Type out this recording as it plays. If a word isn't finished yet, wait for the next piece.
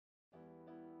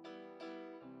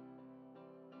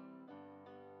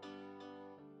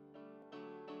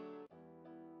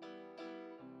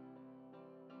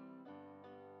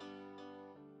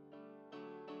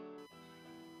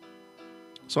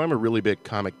So I'm a really big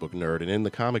comic book nerd, and in the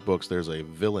comic books there's a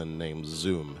villain named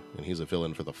Zoom, and he's a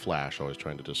villain for the Flash, always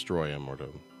trying to destroy him or to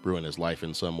ruin his life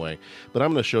in some way. But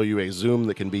I'm going to show you a zoom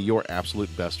that can be your absolute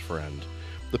best friend.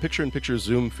 The picture-in-picture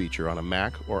zoom feature on a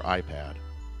Mac or iPad.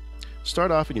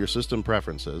 Start off in your system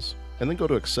preferences, and then go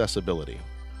to accessibility.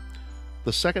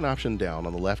 The second option down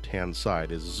on the left-hand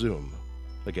side is zoom.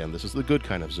 Again, this is the good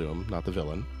kind of zoom, not the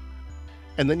villain.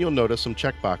 And then you'll notice some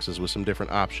checkboxes with some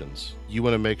different options. You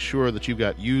want to make sure that you've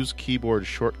got Use Keyboard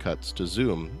Shortcuts to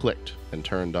Zoom clicked and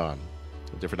turned on.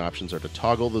 The different options are to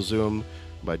toggle the zoom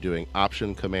by doing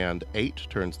Option Command 8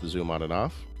 turns the zoom on and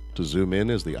off. To zoom in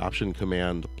is the Option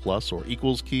Command plus or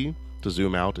equals key. To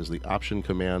zoom out is the Option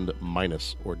Command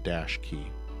minus or dash key.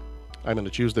 I'm going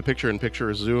to choose the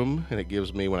picture-in-picture zoom, and it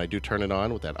gives me, when I do turn it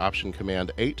on with that Option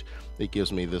Command 8, it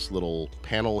gives me this little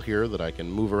panel here that I can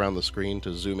move around the screen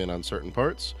to zoom in on certain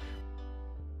parts.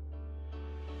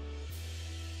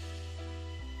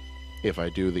 If I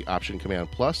do the Option Command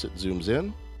plus, it zooms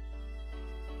in.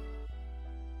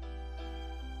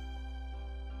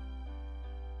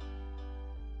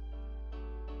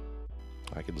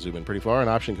 I can zoom in pretty far, and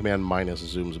Option Command minus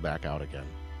zooms back out again.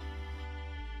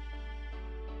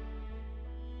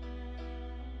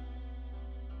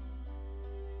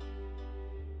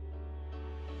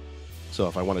 So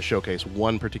if I want to showcase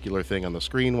one particular thing on the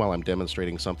screen while I'm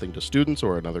demonstrating something to students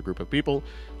or another group of people,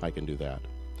 I can do that.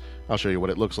 I'll show you what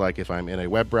it looks like if I'm in a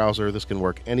web browser. This can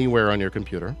work anywhere on your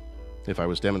computer. If I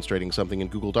was demonstrating something in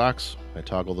Google Docs, I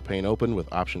toggle the pane open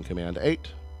with Option Command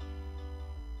 8.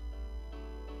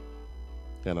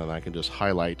 And then I can just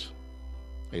highlight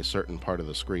a certain part of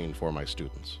the screen for my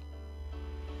students.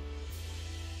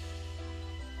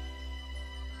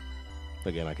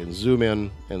 Again, I can zoom in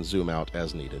and zoom out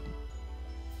as needed.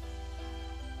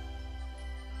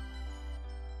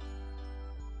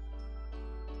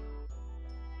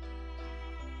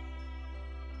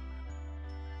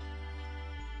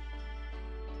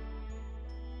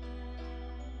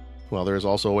 Well, there is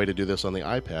also a way to do this on the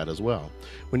iPad as well.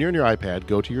 When you're in your iPad,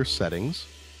 go to your settings.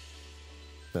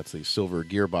 That's the silver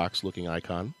gearbox looking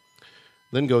icon.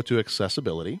 Then go to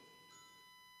accessibility.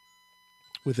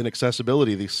 Within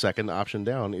accessibility, the second option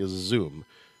down is zoom,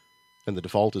 and the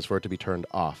default is for it to be turned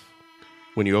off.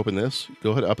 When you open this,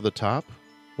 go ahead up at the top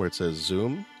where it says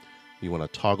zoom. You want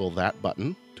to toggle that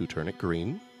button to turn it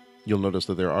green. You'll notice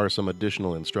that there are some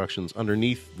additional instructions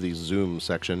underneath the zoom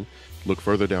section. Look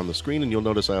further down the screen and you'll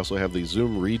notice I also have the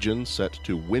zoom region set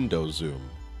to window zoom.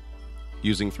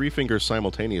 Using 3 fingers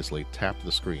simultaneously, tap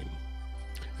the screen.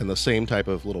 And the same type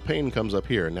of little pane comes up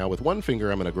here. Now with one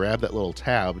finger I'm going to grab that little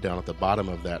tab down at the bottom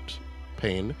of that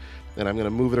pane, and I'm going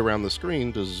to move it around the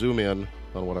screen to zoom in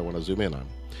on what I want to zoom in on.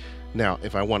 Now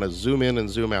if I want to zoom in and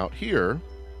zoom out here,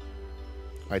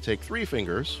 I take 3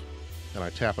 fingers and I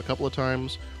tap a couple of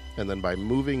times, and then by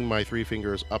moving my 3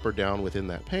 fingers up or down within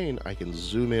that pane, I can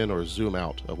zoom in or zoom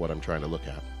out of what I'm trying to look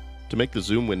at. To make the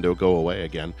zoom window go away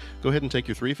again, go ahead and take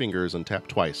your 3 fingers and tap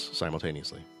twice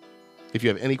simultaneously. If you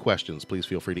have any questions, please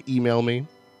feel free to email me.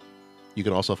 You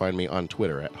can also find me on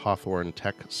Twitter at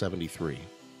HawthorneTech73.